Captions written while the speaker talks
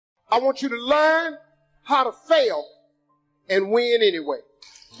I want you to learn how to fail and win anyway.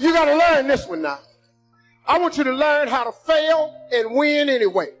 You got to learn this one now. I want you to learn how to fail and win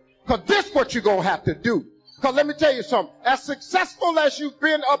anyway. Because this is what you're going to have to do. Because let me tell you something. As successful as you've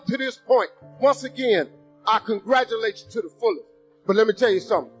been up to this point, once again, I congratulate you to the fullest. But let me tell you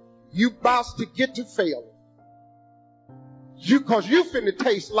something. You about to get to failing. Because you finna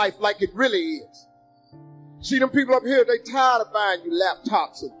taste life like it really is. See them people up here, they tired of buying you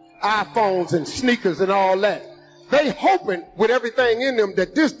laptops and iPhones and sneakers and all that. They hoping with everything in them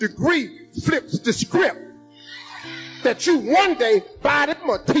that this degree flips the script. That you one day buy them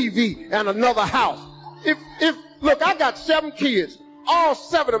a TV and another house. Look, I got 7 kids. All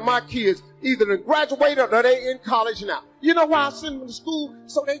 7 of my kids either they graduated or they in college now. You know why I send them to school?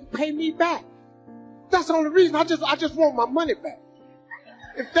 So they can pay me back. That's the only reason. I just want my money back.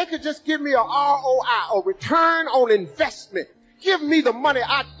 If they could just give me a ROI, or return on investment, give me the money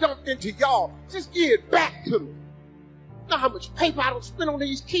I dumped into y'all. Just give it back to me. You know how much paper I don't spend on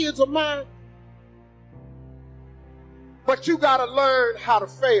these kids of mine? But you got to learn how to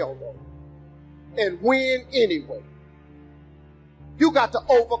fail, though, and win anyway. You got to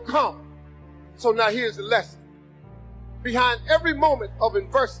overcome. So now here's the lesson. Behind every moment of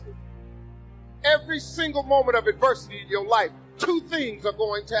adversity, every single moment of adversity in your life, 2 things are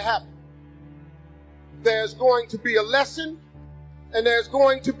going to happen. There's going to be a lesson, and there's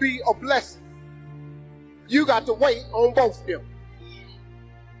going to be a blessing. You got to wait on both of them.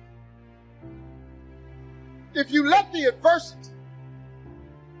 If you let the adversity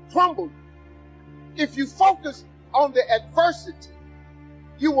crumble you, if you focus on the adversity,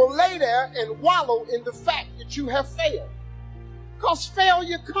 you will lay there and wallow in the fact that you have failed. Because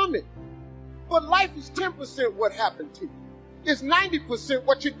failure coming. But life is 10% what happened to you. It's 90%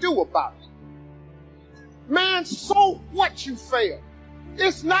 what you do about it. Man, so what you fail?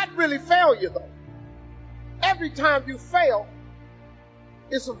 It's not really failure though. Every time you fail,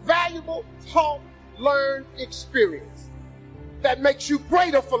 it's a valuable, taught, learned experience that makes you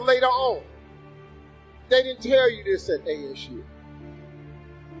greater for later on. They didn't tell you this at ASU.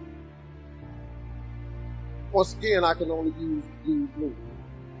 Once again, I can only use me.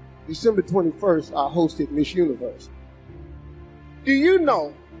 December 21st, I hosted Miss Universe. Do you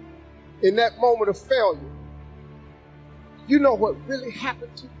know, in that moment of failure, you know what really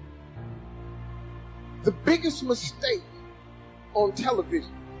happened to you? The biggest mistake on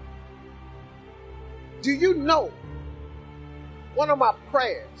television. Do you know one of my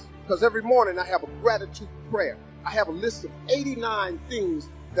prayers, because every morning I have a gratitude prayer. I have a list of 89 things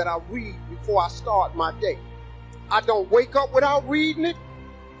that I read before I start my day. I don't wake up without reading it.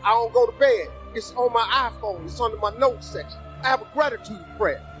 I don't go to bed. It's on my iPhone. It's under my notes section. I have a gratitude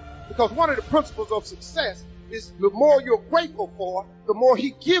prayer. Because one of the principles of success is the more you're grateful for, the more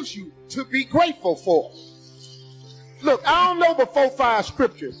he gives you to be grateful for. Look, I don't know but 4 or 5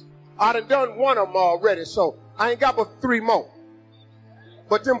 scriptures. I done one of them already, so I ain't got but 3 more.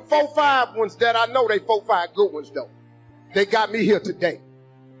 But them 4 or 5 ones that I know, they 4 or 5 good ones though. They got me here today.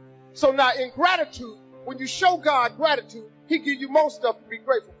 So now in gratitude, when you show God gratitude, he give you more stuff to be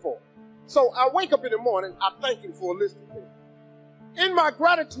grateful for. So I wake up in the morning, I thank him for a list of things. In my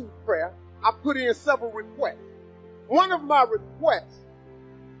gratitude prayer, I put in several requests. One of my requests,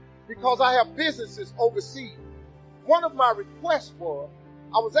 because I have businesses overseas, one of my requests was,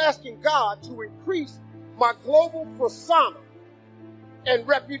 I was asking God to increase my global persona and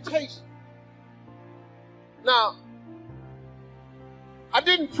reputation. Now, I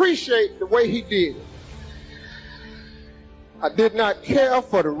didn't appreciate the way he did it. I did not care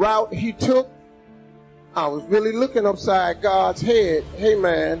for the route he took. I was really looking upside God's head. Hey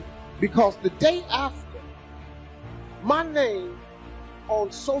man, because the day after, my name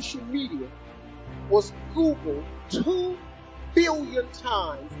on social media was Googled 2 billion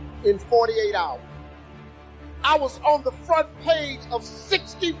times in 48 hours. I was on the front page of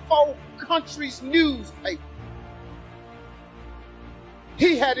 64 countries' newspapers.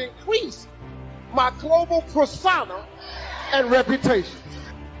 He had increased my global persona and reputation.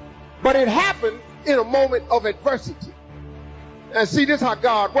 But it happened in a moment of adversity. And see, this is how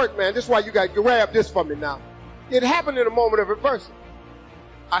God works, man. This is why you got to grab this from me now. It happened in a moment of adversity.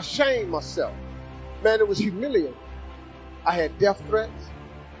 I shamed myself. Man, it was humiliating. I had death threats.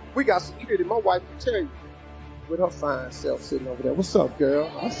 We got security. My wife will tell you, with her fine self sitting over there. What's up,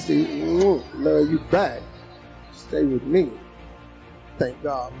 girl? I see. Love you back. Stay with me. Thank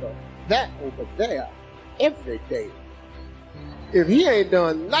God for that over there every day. If he ain't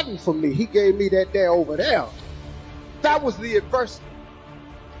done nothing for me, he gave me that there over there. That was the adversity.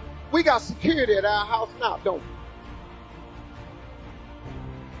 We got security at our house now, don't we?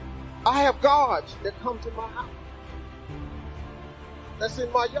 I have guards that come to my house. That's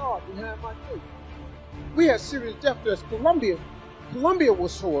in my yard behind my gate. We had serious death threats. Colombia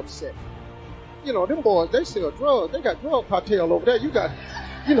was so upset. You know, them boys, they sell drugs. They got drug cartel over there. You got,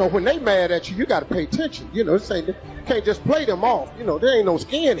 you know, when they mad at you, you got to pay attention. You know, you can't just play them off. You know, there ain't no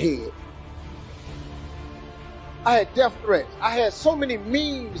skinhead. I had death threats. I had so many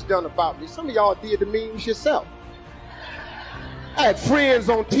memes done about me. Some of y'all did the memes yourself. I had friends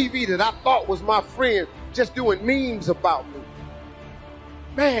on TV that I thought was my friend just doing memes about me.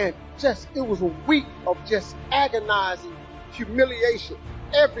 Man, it was a week of just agonizing humiliation.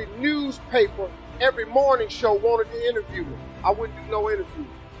 Every newspaper, every morning show wanted to interview me. I wouldn't do no interview.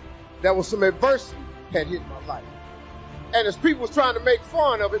 There was some adversity that hit my life. And as people was trying to make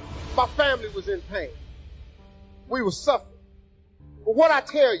fun of it, my family was in pain. We were suffering. But what I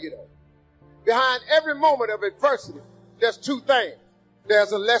tell you though, behind every moment of adversity, there's two things.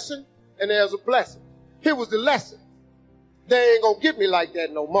 There's a lesson and there's a blessing. Here was the lesson. They ain't gonna get me like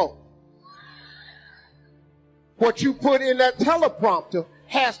that no more. What you put in that teleprompter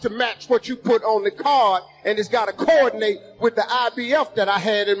has to match what you put on the card, and it's got to coordinate with the IBF that I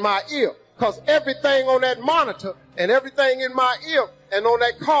had in my ear. Because everything on that monitor and everything in my ear and on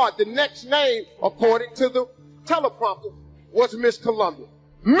that card, the next name, according to the teleprompter, was Miss Columbia.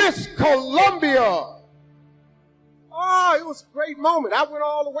 Miss Columbia! Oh, it was a great moment. I went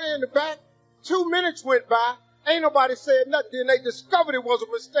all the way in the back. 2 minutes went by. Ain't nobody said nothing. Then they discovered it was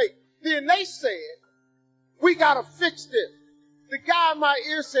a mistake. Then they said, we got to fix this. The guy in my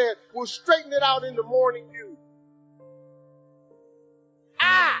ear said, we'll straighten it out in the morning news.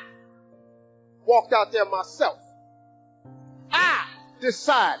 I walked out there myself. I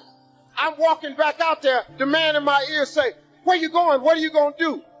decided. I'm walking back out there. The man in my ear say, where you going? What are you going to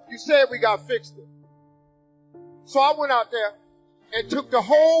do? You said we got to fix it. So I went out there and took the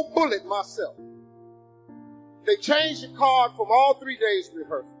whole bullet myself. They changed the card from all 3 days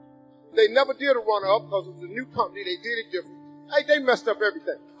rehearsal. They never did a runner-up because it was a new company. They did it different. Hey, they messed up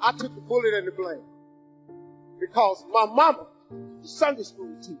everything. I took the bullet and the blame. Because my mama, the Sunday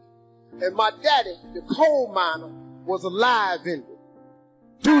school teacher, and my daddy, the coal miner, was alive in it.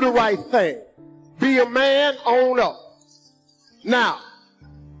 Do the right thing. Be a man, own up. Now,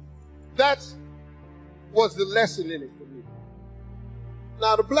 that was the lesson in it for me.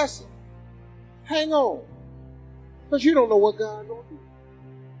 Now the blessing. Hang on. Because you don't know what God gonna do.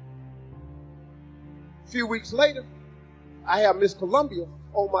 A few weeks later, I have Miss Columbia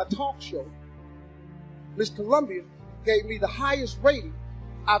on my talk show. Miss Columbia gave me the highest rating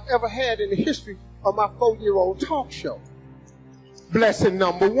I've ever had in the history of my 4-year-old talk show. Blessing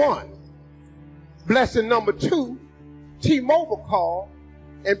number one. Blessing number two, T-Mobile called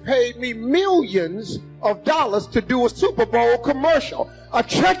and paid me millions of dollars to do a Super Bowl commercial. A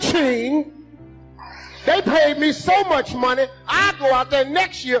cha-ching. They paid me so much money, I go out there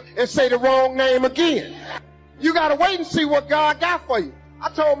next year and say the wrong name again. You got to wait and see what God got for you. I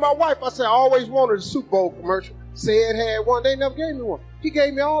told my wife, I said, I always wanted a Super Bowl commercial. Said had one. They never gave me one. He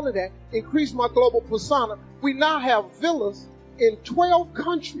gave me all of that, increased my global persona. We now have villas in 12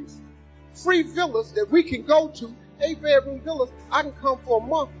 countries. Free villas that we can go to, 8-bedroom villas. I can come for a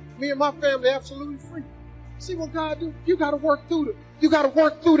month. Me and my family absolutely free. See what God do? You got to work through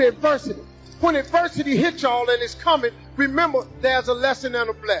the adversity. When adversity hits y'all and it's coming, remember there's a lesson and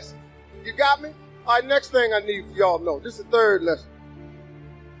a blessing. You got me? All right, next thing I need for y'all to know. This is the third lesson.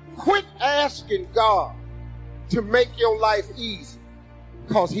 Quit asking God to make your life easy,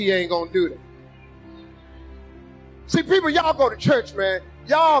 because he ain't going to do that. See, people, y'all go to church, man.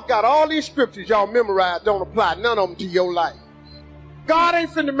 Y'all got all these scriptures y'all memorized, don't apply none of them to your life. God ain't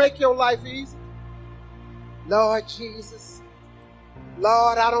finna make your life easy. Lord Jesus,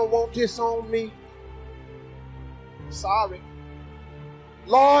 Lord, I don't want this on me. Sorry.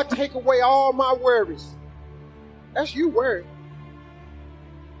 Lord, take away all my worries. That's you worried.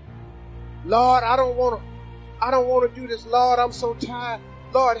 Lord, I don't want to do this. Lord, I'm so tired.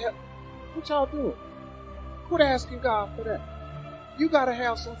 Lord, help. What y'all doing? Quit asking God for that. You got to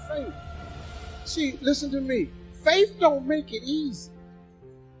have some faith. See, listen to me. Faith don't make it easy.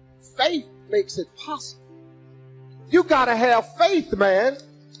 Faith makes it possible. You got to have faith, man.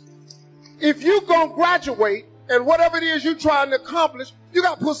 If you going to graduate and whatever it is you're trying to accomplish, you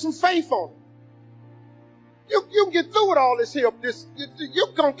got to put some faith on it. You can get through with all this here.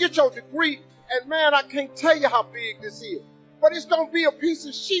 You're going to get your degree, and man, I can't tell you how big this is. But it's going to be a piece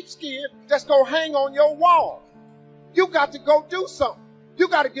of sheepskin that's going to hang on your wall. You got to go do something. You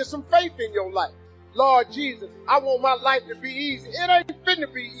got to get some faith in your life. Lord Jesus, I want my life to be easy. It ain't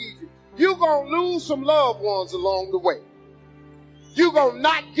finna be easy. You're going to lose some loved ones along the way. You're going to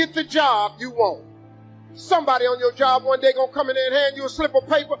not get the job you want. Somebody on your job one day going to come in there and hand you a slip of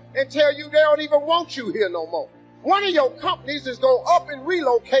paper and tell you they don't even want you here no more. One of your companies is going to up and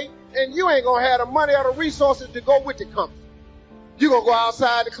relocate, and you ain't going to have the money or the resources to go with the company. You're going to go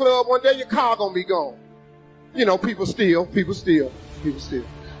outside the club one day, your car going to be gone. You know, people steal.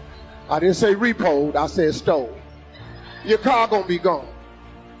 I didn't say repoed, I said stole. Your car going to be gone.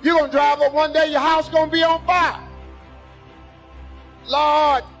 You're going to drive up one day, your house going to be on fire.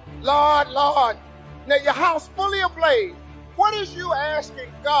 Lord. Now your house fully ablaze. What is you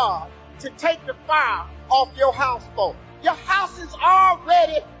asking God to take the fire off your house for? Your house is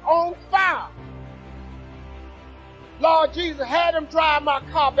already on fire. Lord Jesus, had them drive my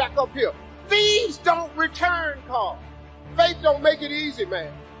car back up here. Thieves don't return cars. Faith don't make it easy,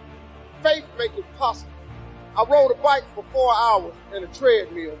 man. Faith make it possible. I rode a bike for 4 hours and a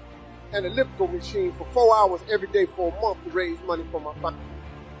treadmill and a elliptical machine for 4 hours every day for a month to raise money for my family.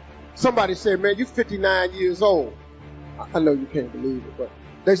 Somebody said, man, you're 59 years old. I know you can't believe it, but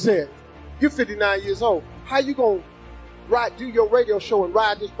they said, you're 59 years old. How you going to do your radio show and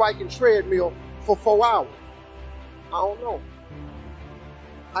ride this bike and treadmill for 4 hours? I don't know.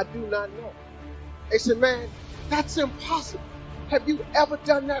 I do not know. They said, man, that's impossible. Have you ever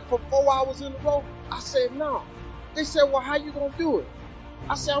done that for 4 hours in a row? I said, no. They said, well, how you going to do it?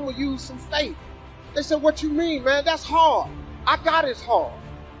 I said, I'm going to use some faith. They said, what you mean, man? That's hard. I got it's hard.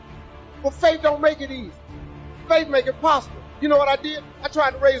 But faith don't make it easy. Faith make it possible. You know what I did? I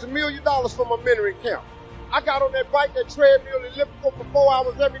tried to raise $1 million for my mentoring camp. I got on that bike, that treadmill, and elliptical for 4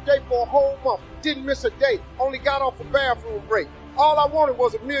 hours every day for a whole month. Didn't miss a day. Only got off a bathroom break. All I wanted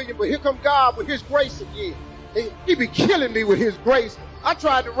was $1 million, but here come God with his grace again. He be killing me with his grace. I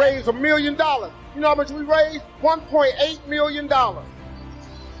tried to raise $1 million. You know how much we raised? $1.8 million.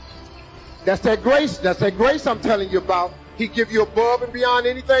 That's that grace. That's that grace I'm telling you about. He give you above and beyond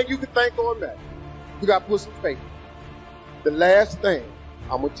anything you can think or imagine. You got to put some faith. The last thing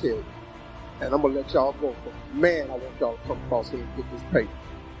I'm going to tell you, and I'm going to let y'all go. Man, I want y'all to come across here and get this paper.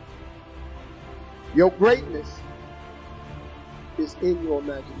 Your greatness is in your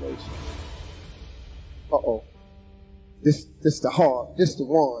imagination. Uh-oh. This the hard. This the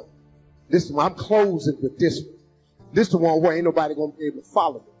one. I'm closing with this one. This the one where ain't nobody going to be able to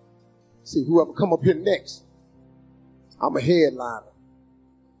follow me. See, whoever come up here next, I'm a headliner.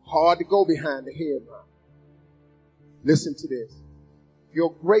 Hard to go behind the headline. Listen to this.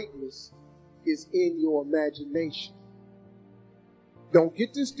 Your greatness is in your imagination. Don't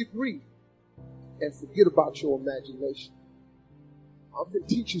get this degree and forget about your imagination. I'm going to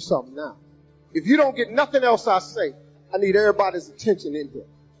teach you something now. If you don't get nothing else I say, I need everybody's attention in here,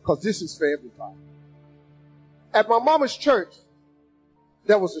 because this is for everybody. At my mama's church,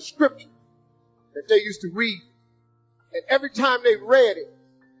 there was a scripture that they used to read, and every time they read it,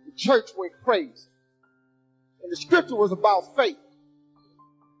 the church went crazy. And the scripture was about faith.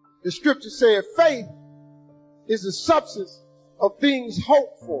 The scripture said, faith is the substance of things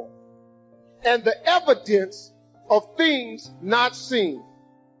hoped for and the evidence of things not seen.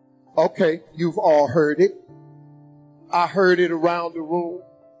 Okay, you've all heard it. I heard it around the room.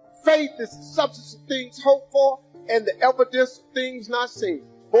 Faith is the substance of things hoped for and the evidence of things not seen.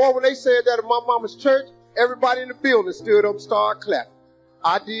 Boy, when they said that at my mama's church, everybody in the building stood up and started clapping.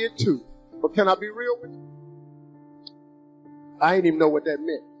 I did too. But can I be real with you? I didn't even know what that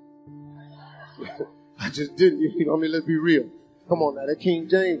meant. I just didn't. You know, let's be real. Come on now, that King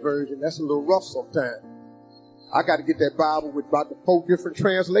James Version, that's a little rough sometimes. I got to get that Bible with about the 4 different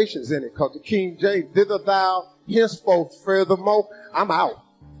translations in it, because the King James, thither thou, henceforth, furthermore, I'm out.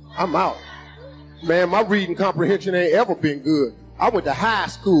 Man, my reading comprehension ain't ever been good. I went to high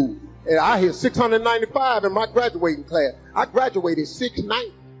school, and I hit 695 in my graduating class. I graduated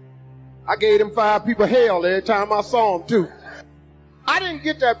 690. I gave them 5 people hell every time I saw them, too. I didn't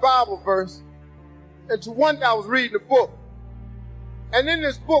get that Bible verse until one day I was reading a book. And in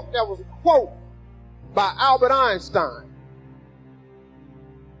this book, there was a quote by Albert Einstein.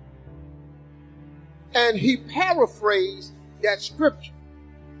 And he paraphrased that scripture.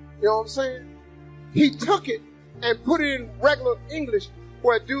 You know what I'm saying? He took it and put it in regular English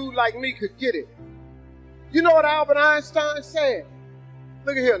where a dude like me could get it. You know what Albert Einstein said?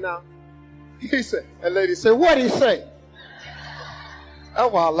 Look at here now. He said, that lady said, what'd he say?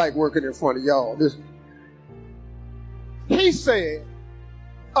 That's why I like working in front of y'all. He said,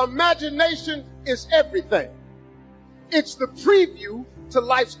 imagination is everything. It's the preview to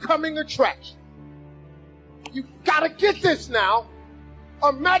life's coming attraction. You gotta get this now.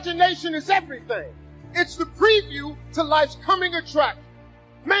 Imagination is everything. It's the preview to life's coming attraction.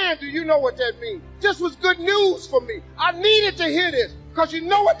 Man, do you know what that means? This was good news for me. I needed to hear this because you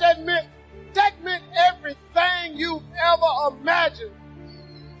know what that meant? That meant everything you've ever imagined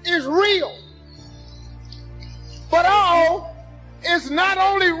is real. But it's not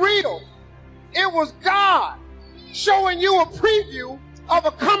only real, it was God showing you a preview of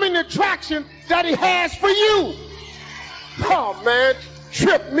a coming attraction that he has for you. Oh man,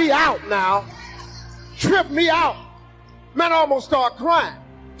 trip me out now. Trip me out. Man, I almost started crying.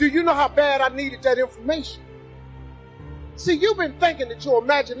 Do you know how bad I needed that information? See, you've been thinking that your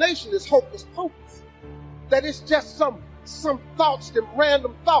imagination is hocus pocus, that it's just some thoughts, them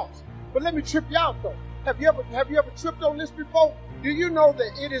random thoughts. But let me trip you out though. Have you ever tripped on this before? Do you know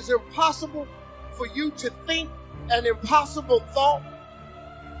that it is impossible for you to think an impossible thought?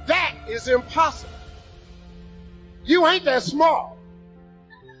 That is impossible. You ain't that smart.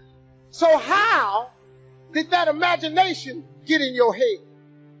 So how did that imagination get in your head?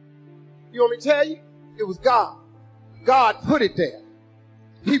 You want me to tell you? It was God. God put it there.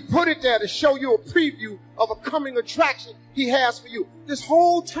 He put it there to show you a preview of a coming attraction he has for you. This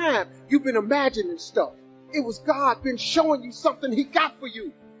whole time you've been imagining stuff. It was God been showing you something he got for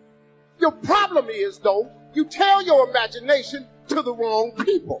you. Your problem is, though, you tell your imagination to the wrong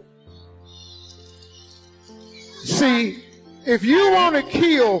people. See, if you want to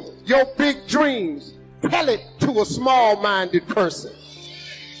kill your big dreams, tell it to a small-minded person.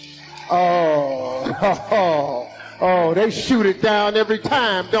 Oh, they shoot it down every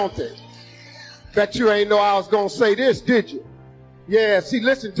time, don't they? Bet you ain't know I was going to say this, did you? Yeah, see,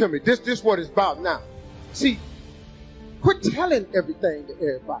 listen to me. This is what it's about now. See, quit telling everything to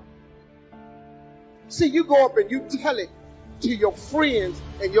everybody. See, you go up and you tell it to your friends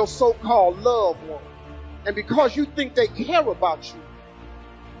and your so-called loved ones. And because you think they care about you,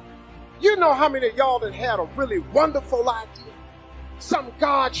 you know how many of y'all that had a really wonderful idea? Something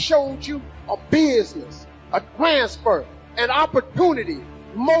God showed you, a business, a transfer, an opportunity,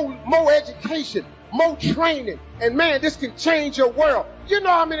 more education, more training, and man, this can change your world. You know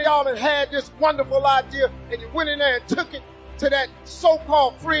how many of y'all that had this wonderful idea and you went in there and took it to that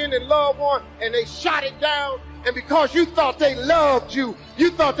so-called friend and loved one and they shot it down, and because you thought they loved you, you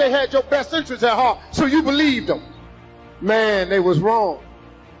thought they had your best interest at heart, so you believed them. Man, they was wrong.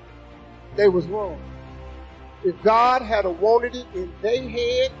 They was wrong. If God had wanted it in their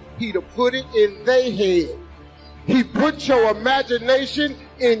head, he'd have put it in their head. He put your imagination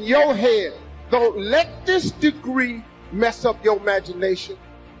in your head. Don't let this degree mess up your imagination.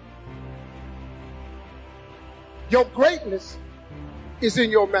 Your greatness is in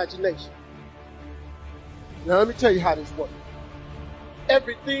your imagination. Now let me tell you how this works.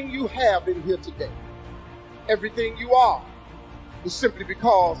 Everything you have in here today, everything you are, is simply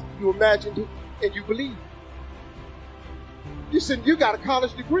because you imagined it and you believed it. You said you got a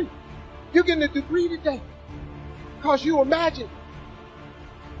college degree. You're getting a degree today because you imagined it.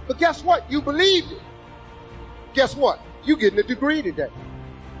 But guess what? You believed it. Guess what? You're getting a degree today.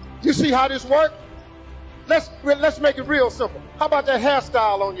 You see how this works? Let's make it real simple. How about that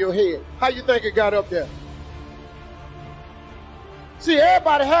hairstyle on your head? How you think it got up there? See,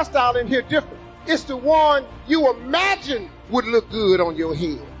 everybody's hairstyle in here different. It's the one you imagine would look good on your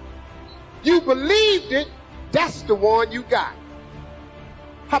head. You believed it, that's the one you got.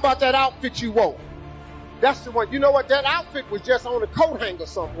 How about that outfit you wore? That's the one. You know what? That outfit was just on a coat hanger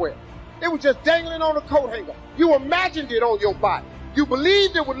somewhere. It was just dangling on a coat hanger. You imagined it on your body. You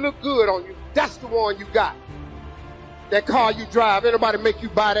believed it would look good on you. That's the one you got. That car you drive, anybody make you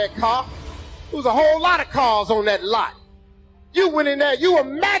buy that car? There was a whole lot of cars on that lot. You went in there, you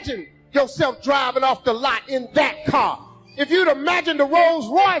imagined yourself driving off the lot in that car. If you'd imagined the Rolls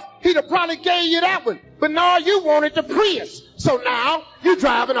Royce, he'd have probably gave you that one. But no, you wanted the Prius. So now you're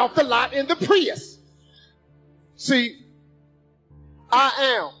driving off the lot in the Prius. See, I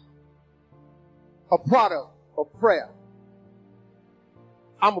am a product of prayer.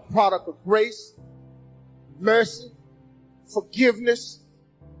 I'm a product of grace, mercy, forgiveness.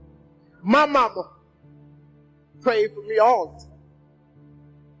 My mama prayed for me all the time.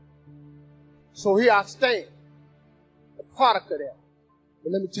 So here I stand, a product of that.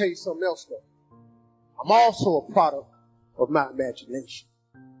 But let me tell you something else though. I'm also a product of my imagination.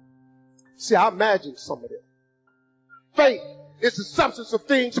 See, I imagine some of it. Faith is the substance of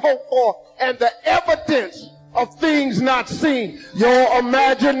things hoped for and the evidence of things not seen. Your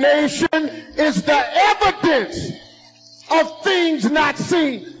imagination is the evidence of things not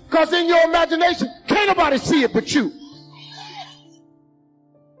seen. Because in your imagination, can't nobody see it but you.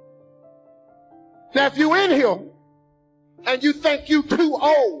 Now, if you're in here and you think you're too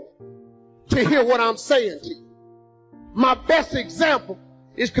old to hear what I'm saying to you, my best example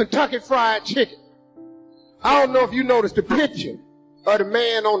is Kentucky Fried Chicken. I don't know if you noticed the picture of the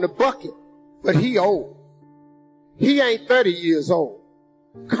man on the bucket, but he old. He ain't 30 years old.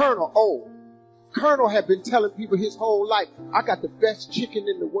 Colonel old. Colonel had been telling people his whole life, I got the best chicken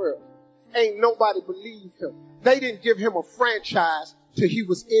in the world. Ain't nobody believed him. They didn't give him a franchise till he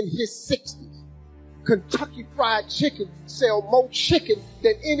was in his 60s. Kentucky Fried Chicken sell more chicken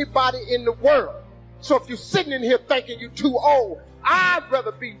than anybody in the world. So if you're sitting in here thinking you're too old, I'd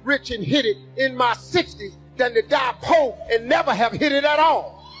rather be rich and hit it in my 60s than to die poor and never have hit it at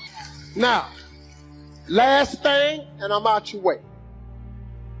all. Now, last thing, and I'm out your way.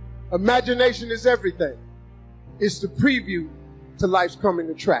 Imagination is everything. It's the preview to life's coming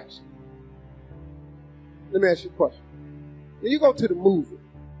attraction. Let me ask you a question. When you go to the movie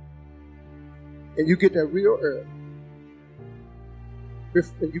and you get there real early,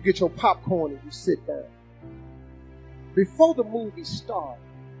 and you get your popcorn and you sit down, before the movie starts,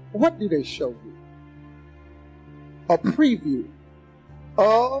 what do they show you? A preview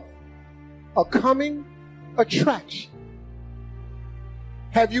of a coming attraction.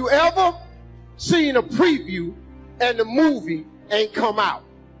 Have you ever seen a preview and the movie ain't come out?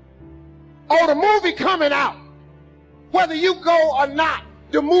 Oh, the movie coming out. Whether you go or not,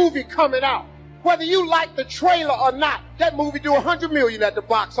 the movie coming out. Whether you like the trailer or not, that movie do $100 million at the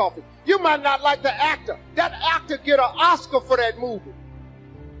box office. You might not like the actor. That actor get an Oscar for that movie.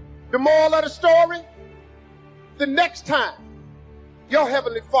 The moral of the story, the next time your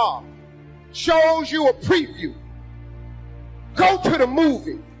Heavenly Father shows you a preview, go to the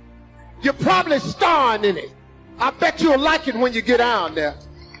movie. You're probably starring in it. I bet you'll like it when you get down there.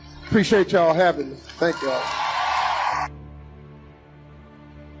 Appreciate y'all having me. Thank y'all.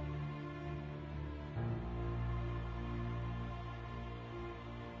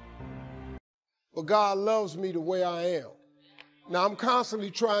 But God loves me the way I am. Now, I'm constantly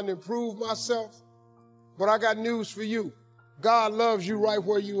trying to improve myself, but I got news for you. God loves you right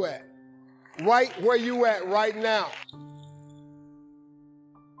where you at. Right where you at right now.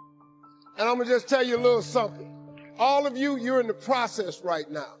 And I'm going to just tell you a little something. All of you, you're in the process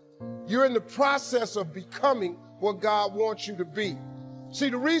right now. You're in the process of becoming what God wants you to be. See,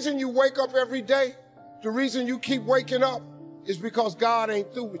 the reason you wake up every day, the reason you keep waking up is because God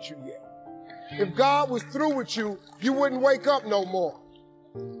ain't through with you yet. If God was through with you, you wouldn't wake up no more.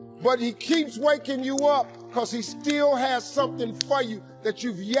 But he keeps waking you up because he still has something for you that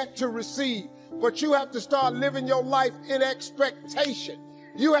you've yet to receive. But you have to start living your life in expectation.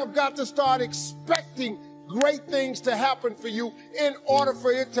 You have got to start expecting great things to happen for you in order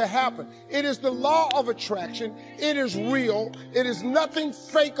for it to happen. It is the law of attraction. It is real. It is nothing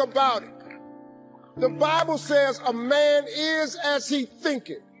fake about it. The Bible says a man is as he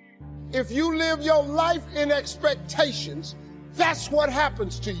thinketh. If you live your life in expectations, that's what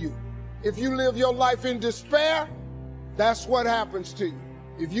happens to you. If you live your life in despair, that's what happens to you.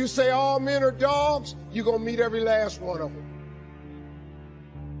 If you say all men are dogs, you're going to meet every last one of them.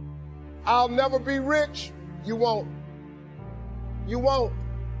 I'll never be rich. You won't. You won't.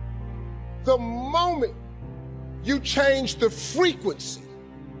 The moment you change the frequency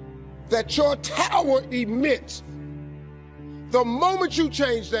that your tower emits, the moment you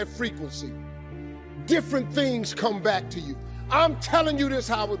change that frequency, different things come back to you. I'm telling you this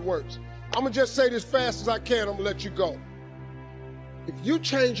how it works. I'm going to just say this fast as I can. I'm going to let you go. If you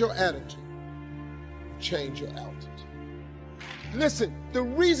change your attitude, you change your altitude. Listen, the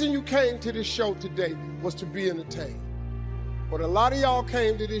reason you came to this show today was to be entertained. But a lot of y'all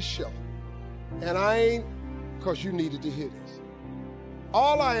came to this show, and I ain't because you needed to hear this.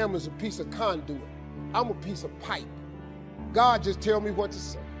 All I am is a piece of conduit. I'm a piece of pipe. God just tell me what to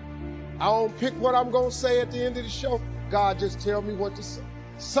say. I don't pick what I'm going to say at the end of the show. God just tell me what to say.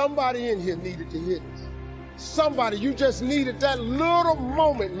 Somebody in here needed to hear this. Somebody, you just needed that little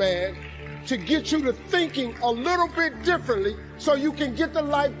moment, man, to get you to thinking a little bit differently so you can get the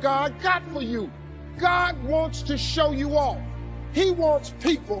life God got for you. God wants to show you off. He wants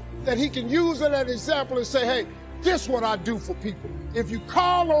people that he can use as an example and say, hey, this is what I do for people. If you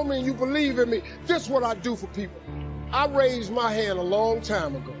call on me and you believe in me, this is what I do for people. I raised my hand a long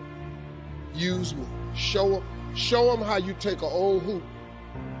time ago. Use me. Show them how you take an old hoop.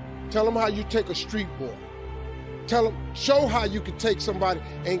 Tell them how you take a street boy. Show how you can take somebody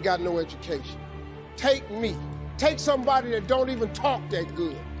ain't got no education. Take me. Take somebody that don't even talk that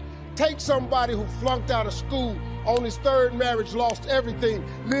good. Take somebody who flunked out of school, on his third marriage, lost everything,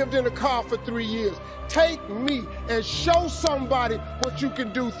 lived in a car for 3 years. Take me and show somebody what you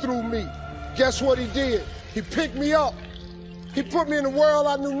can do through me. Guess what he did? He picked me up. He put me in a world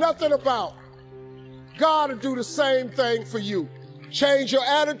I knew nothing about. God will do the same thing for you. change your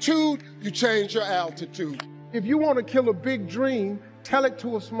attitude, you change your altitude. If you want to kill a big dream, tell it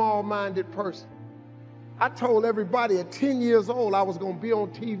to a small-minded person. I told everybody at 10 years old I was going to be on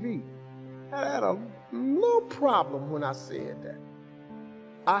TV. I had a little problem when I said that.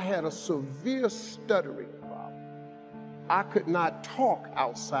 I had a severe stuttering problem. I could not talk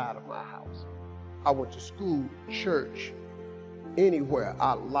outside of my house. I went to school, church, anywhere.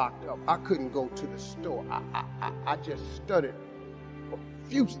 I locked up. I couldn't go to the store. I just stuttered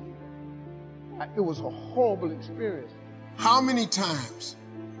profusely. It was a horrible experience. How many times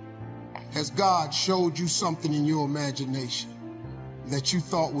has God showed you something in your imagination that you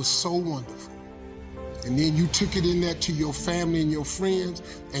thought was so wonderful? And then you took it in there to your family and your friends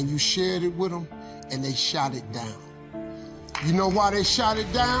and you shared it with them and they shot it down. You know why they shot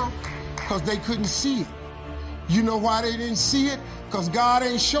it down? Because they couldn't see it. You know why they didn't see it? Because God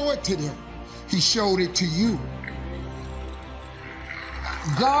ain't show it to them. He showed it to you.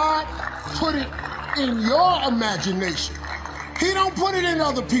 God put it in your imagination. He don't put it in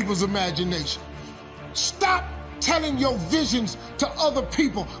other people's imagination. Stop telling your visions to other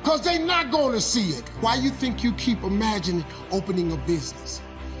people because they're not going to see it. Why you think you keep imagining opening a business?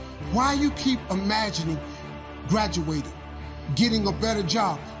 Why you keep imagining graduating, getting a better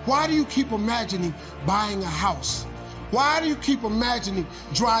job? Why do you keep imagining buying a house? Why do you keep imagining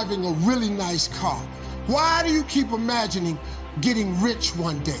driving a really nice car? Why do you keep imagining getting rich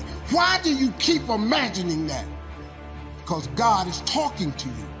one day? Why do you keep imagining that? Because God is talking to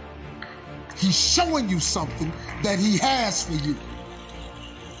you. He's showing you something that he has for you.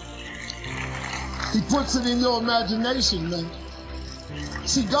 He puts it in your imagination, man.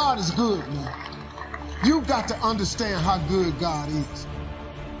 See, God is good, man. You've got to understand how good God is.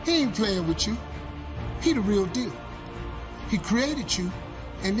 He ain't playing with you. He the real deal. He created you,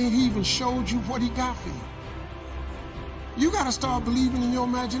 and then he even showed you what he got for you. You got to start believing in your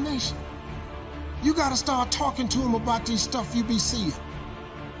imagination. You got to start talking to him about this stuff you be seeing.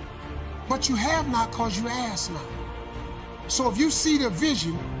 But you have not because you ask not. So if you see the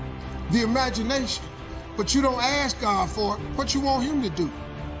vision, the imagination, but you don't ask God for it, what you want him to do?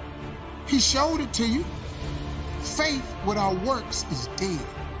 He showed it to you. Faith without works is dead.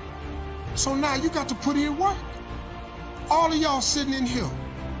 So now you got to put in work. All of y'all sitting in here,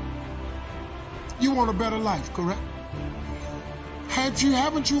 you want a better life, correct?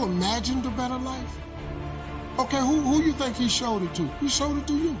 Haven't you imagined a better life? Okay, who you think he showed it to? He showed it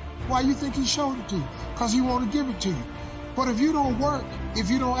to you. Why you think he showed it to you? Because he want to give it to you. But if you don't work, if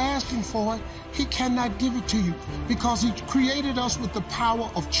you don't ask him for it, he cannot give it to you because he created us with the power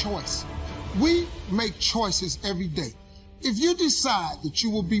of choice. We make choices every day. If you decide that you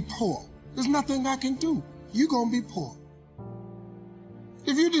will be poor, there's nothing I can do. You're going to be poor.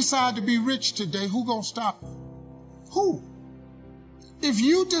 If you decide to be rich today, who going to stop you? Who? If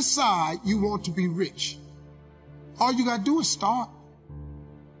you decide you want to be rich, all you got to do is start.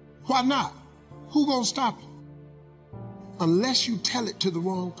 Why not? Who going to stop you? Unless you tell it to the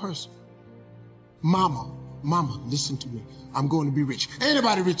wrong person. Mama, listen to me. I'm going to be rich. Ain't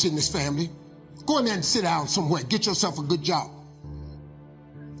anybody rich in this family. Go in there and sit down somewhere. Get yourself a good job.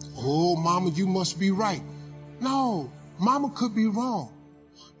 Oh, mama, you must be right. No, mama could be wrong.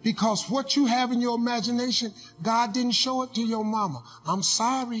 Because what you have in your imagination, God didn't show it to your mama. I'm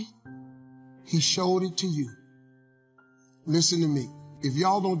sorry. He showed it to you. Listen to me. If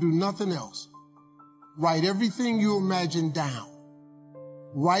y'all don't do nothing else, write everything you imagine down.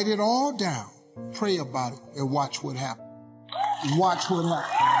 Write it all down. Pray about it and watch what happens. Watch what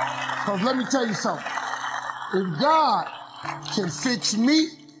happens. Because let me tell you something. If God can fix me,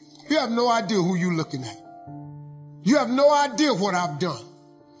 you have no idea who you're looking at. You have no idea what I've done.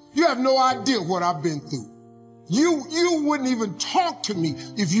 You have no idea what I've been through. You wouldn't even talk to me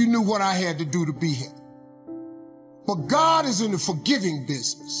if you knew what I had to do to be here. But God is in the forgiving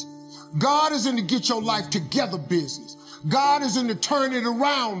business. God is in the get your life together business. God is in the turn it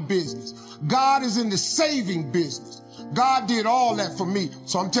around business. God is in the saving business. God did all that for me.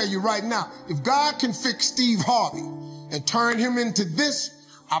 So I'm telling you right now, if God can fix Steve Harvey and turn him into this,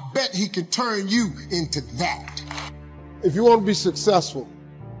 I bet he can turn you into that. If you want to be successful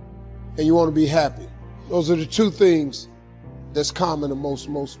and you want to be happy, those are the two things that's common to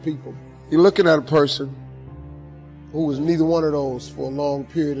most people. You're looking at a person who was neither one of those for a long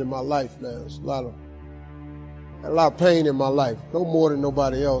period in my life now. There's a lot of pain in my life. No more than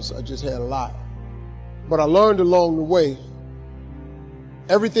nobody else. I just had a lot. But I learned along the way,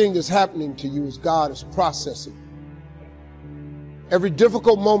 everything that's happening to you is God is processing. Every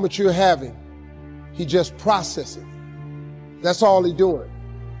difficult moment you're having, he just processing. That's all he's doing.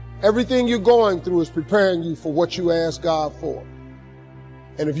 Everything you're going through is preparing you for what you ask God for.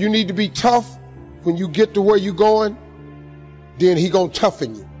 And if you need to be tough when you get to where you're going, then he gonna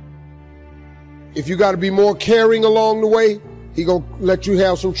toughen you. If you got to be more caring along the way, he gonna let you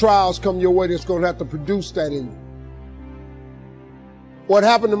have some trials come your way that's gonna have to produce that in you. What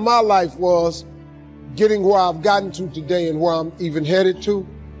happened in my life was getting where I've gotten to today and where I'm even headed to,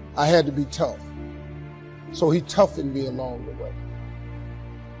 I had to be tough. So he toughened me along the way.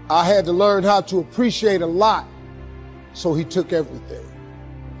 I had to learn how to appreciate a lot, so he took everything.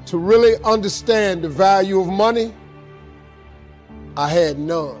 To really understand the value of money, I had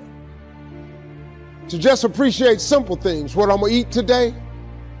none. To just appreciate simple things, what I'm gonna eat today,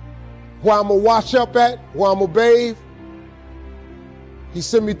 where I'm gonna wash up at, where I'm gonna bathe. He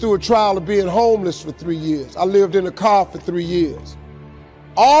sent me through a trial of being homeless for 3 years. I lived in a car for 3 years.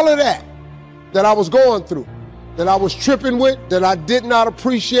 All of that I was going through, that I was tripping with, that I did not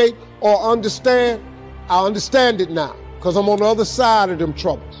appreciate or understand, I understand it now because I'm on the other side of them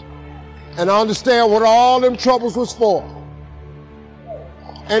troubles. And I understand what all them troubles was for.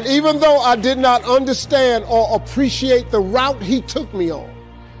 And even though I did not understand or appreciate the route he took me on,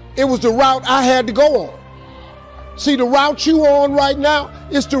 it was the route I had to go on. See, the route you on right now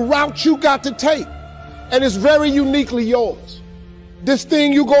is the route you got to take. And it's very uniquely yours. This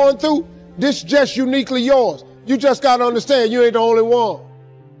thing you going through, this just uniquely yours. You just got to understand you ain't the only one.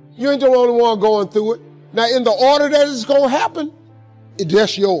 You ain't the only one going through it. Now, in the order that it's going to happen, it's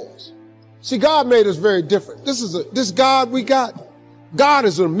just yours. See, God made us very different. This God we got, God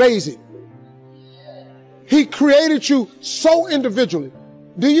is amazing. He created you so individually.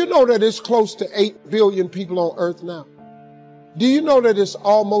 Do you know that it's close to 8 billion people on earth now? Do you know that it's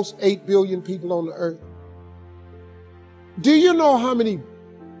almost 8 billion people on the earth? Do you know how many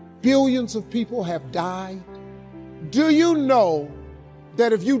billions of people have died? Do you know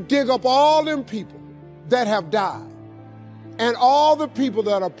that if you dig up all them people that have died and all the people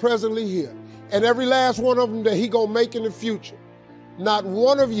that are presently here and every last one of them that he gonna make in the future, not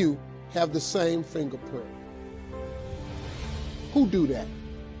one of you have the same fingerprint? Who do that?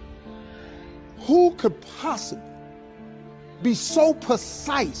 Who could possibly be so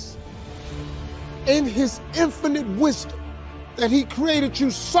precise in his infinite wisdom that he created you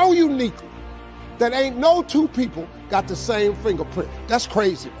so uniquely that ain't no two people got the same fingerprint? That's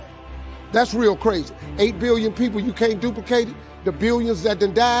crazy, man. That's real crazy. 8 billion people, you can't duplicate it. The billions that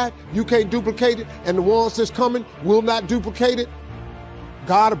done died, you can't duplicate it. And the ones that's coming will not duplicate it.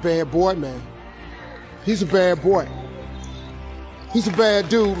 God a bad boy, man. He's a bad boy. He's a bad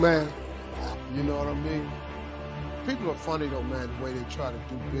dude, man. You know what I mean? People are funny though, man, the way they try to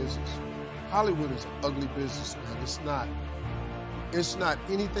do business. Hollywood is an ugly business, man. It's not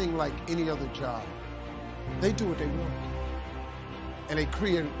anything like any other job. They do what they want. And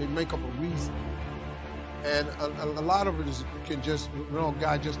they make up a reason. And a lot of it can just,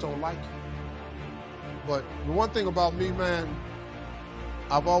 guy just don't like you. But the one thing about me, man,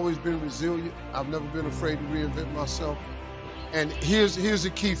 I've always been resilient. I've never been afraid to reinvent myself. And here's the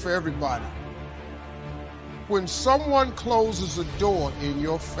key for everybody. When someone closes a door in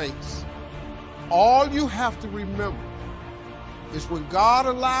your face, all you have to remember is when God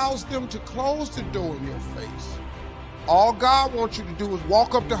allows them to close the door in your face, all God wants you to do is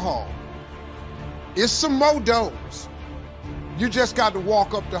walk up the hall. It's some more doors. You just got to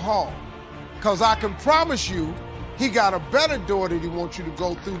walk up the hall. Because I can promise you, he got a better door that he wants you to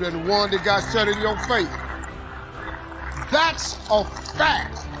go through than the one that got shut in your face. That's a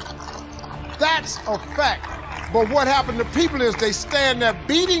fact. That's a fact. But what happened to people is they stand there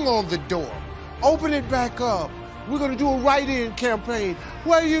beating on the door. Open it back up. We're going to do a write-in campaign.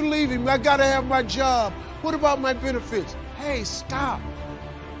 Where are you leaving? I got to have my job. What about my benefits? Hey, stop.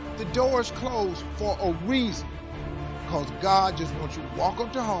 The door is closed for a reason. Because God just wants you to walk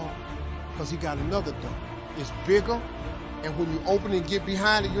up the hall because he got another door. It's bigger, and when you open and get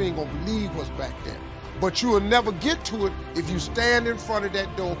behind it, you ain't going to believe what's back there. But you will never get to it if you stand in front of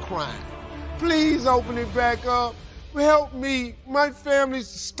that door crying. Please open it back up. Help me. My family.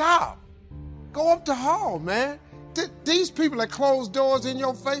 Stop. Go up the hall, man. These people that close doors in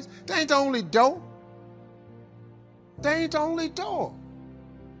your face, they ain't the only door. They ain't the only door.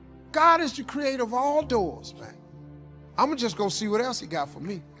 God is the creator of all doors, man. I'm just going to see what else he got for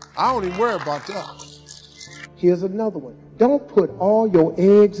me. I don't even worry about that. Here's another one. Don't put all your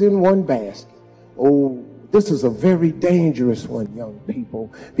eggs in one basket. Oh, this is a very dangerous one, young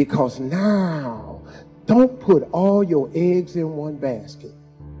people, because now don't put all your eggs in one basket.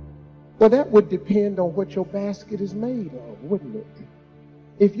 Well, that would depend on what your basket is made of, wouldn't it?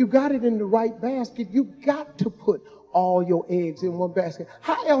 If you got it in the right basket, you got to put all your eggs in one basket.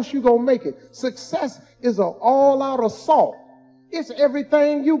 How else you gonna make it? Success is an all-out assault It's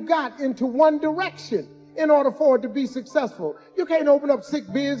everything you got into one direction in order for it to be successful. You can't open up 6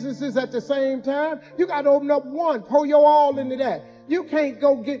 businesses at the same time. You got to open up one, pour your all into that. You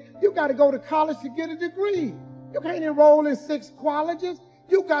got to go to college to get a degree. You can't enroll in 6 colleges.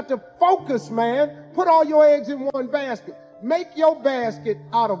 You got to focus, man. Put all your eggs in one basket. Make your basket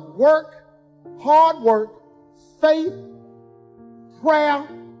out of work, hard work, faith, prayer.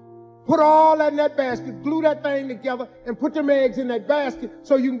 Put all that in that basket, glue that thing together, and put them eggs in that basket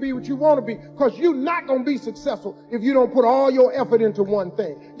so you can be what you want to be. Because you're not going to be successful if you don't put all your effort into one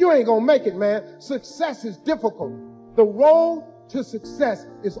thing. You ain't going to make it, man. Success is difficult. The road to success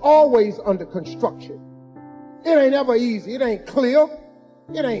is always under construction. It ain't ever easy. It ain't clear.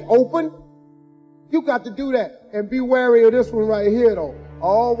 It ain't open. You got to do that. And be wary of this one right here, though.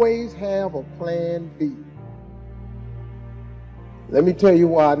 Always have a plan B. Let me tell you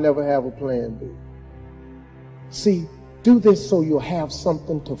why I never have a plan B. See, do this so you'll have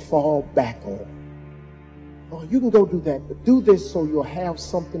something to fall back on. Oh, you can go do that, but do this so you'll have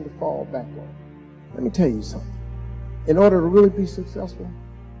something to fall back on. Let me tell you something. In order to really be successful,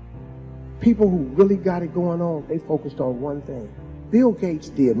 people who really got it going on, they focused on one thing. Bill Gates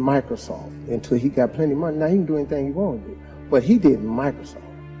did Microsoft until he got plenty of money. Now he can do anything he wants to do, but he did Microsoft.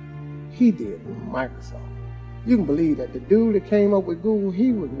 He did Microsoft. You can believe that the dude that came up with Google,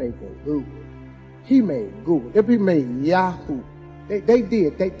 he was making Google. He made Google. They made Yahoo. They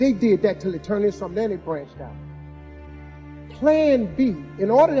did that till it turned into something, then they branched out. Plan B.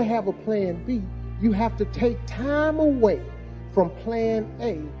 In order to have a plan B, you have to take time away from plan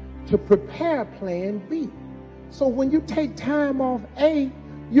A to prepare plan B. So when you take time off A,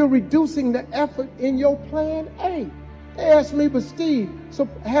 you're reducing the effort in your plan A. They asked me, but Steve, so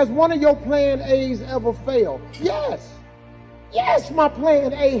has one of your plan A's ever failed? Yes. Yes, my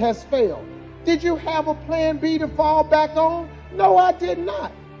plan A has failed. Did you have a plan B to fall back on? No, I did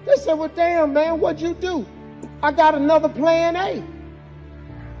not. They said, well, damn, man, what'd you do? I got another plan A.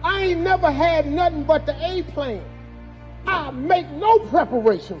 I ain't never had nothing but the A plan. I make no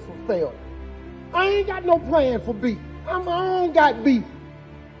preparation for failure. I ain't got no plan for B. I don't got B.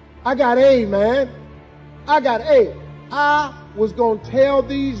 I got A, man. I got A. I was going to tell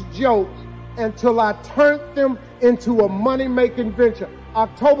these jokes until I turned them into a money-making venture.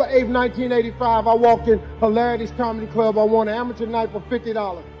 October 8th, 1985, I walked in Hilarity's Comedy Club. I won an amateur night for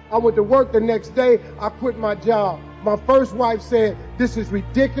 $50. I went to work the next day. I quit my job. My first wife said, this is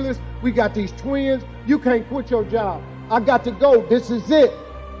ridiculous. We got these twins. You can't quit your job. I got to go. This is it.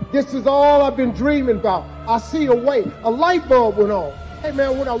 This is all I've been dreaming about. I see a way. A light bulb went on. Hey,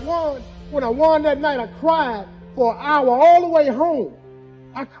 man, when I won that night, I cried for an hour all the way home.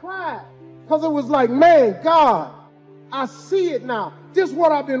 I cried because it was like, man, God, I see it now. This is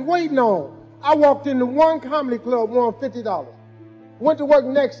what I've been waiting on. I walked into one comedy club, won $50. Went to work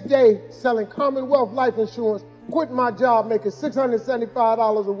next day selling Commonwealth life insurance, quit my job, making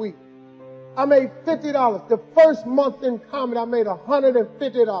 $675 a week. I made $50. The first month in comedy, I made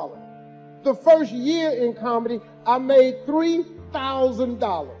 $150. The first year in comedy, I made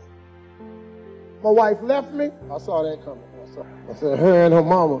 $3,000. My wife left me. I saw that coming. I said, her and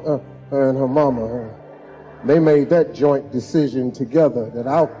her mama, they made that joint decision together that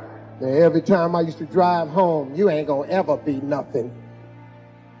every time I used to drive home, you ain't gonna ever be nothing.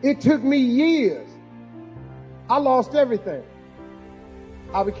 It took me years. I lost everything.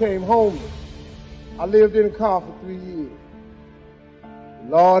 I became homeless. I lived in a car for 3 years.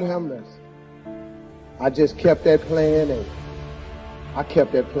 Lord have mercy. I just kept that plan A. I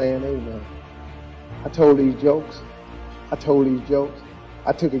kept that plan A, man. I told these jokes. I took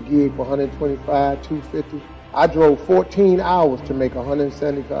a gig for $125, $250. I drove 14 hours to make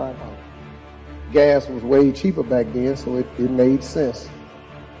 $175. Gas was way cheaper back then, so it made sense.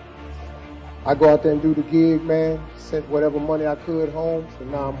 I go out there and do the gig, man, sent whatever money I could home, so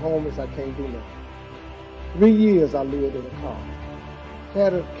now I'm homeless, I can't do nothing. 3 years I lived in a car.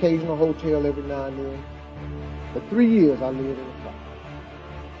 Had an occasional hotel every now and then, but 3 years I lived in a car.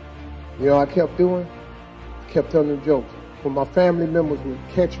 You know, I kept telling them jokes. When my family members would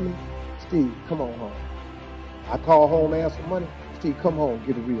catch me, Steve, come on home. I call home, ask for money. Steve, come home,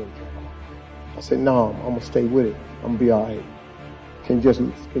 get a real job. I said, no, I'm going to stay with it. I'm going to be all right. Can you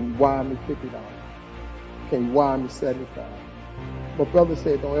wire me $50? Can you wire me $75? My brother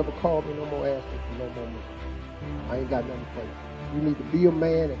said, don't ever call me no more, ask me for no more money. I ain't got nothing for you. You need to be a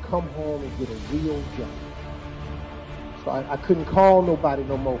man and come home and get a real job. So I couldn't call nobody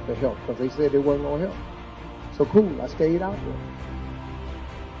no more for help because they said they wasn't going to help. So cool, I stayed out there.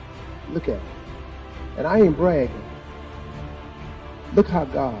 Look at it. And I ain't bragging. Look how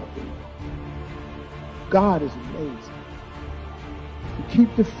God did. God is amazing.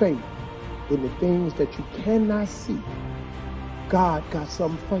 keep the faith in the things that you cannot see, God got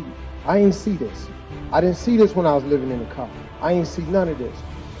something for you. I ain't see this. I didn't see this when I was living in the car. I ain't see none of this.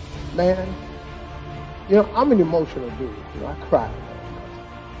 Man, you know, I'm an emotional dude. You know, I cry.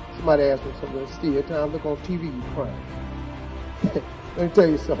 Somebody asked me something, Steve, every time I look on TV, you crying. Let me tell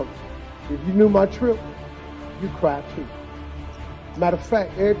you something. If you knew my trip, you cry too. Matter of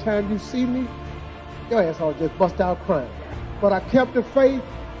fact, every time you see me, your ass all just bust out crying. But I kept the faith.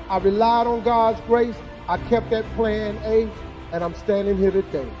 I relied on God's grace. I kept that plan A, and I'm standing here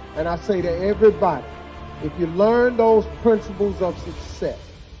today. And I say to everybody, if you learn those principles of success,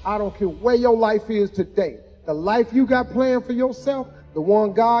 I don't care where your life is today, the life you got planned for yourself, the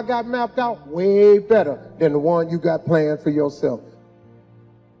one God got mapped out, way better than the one you got planned for yourself.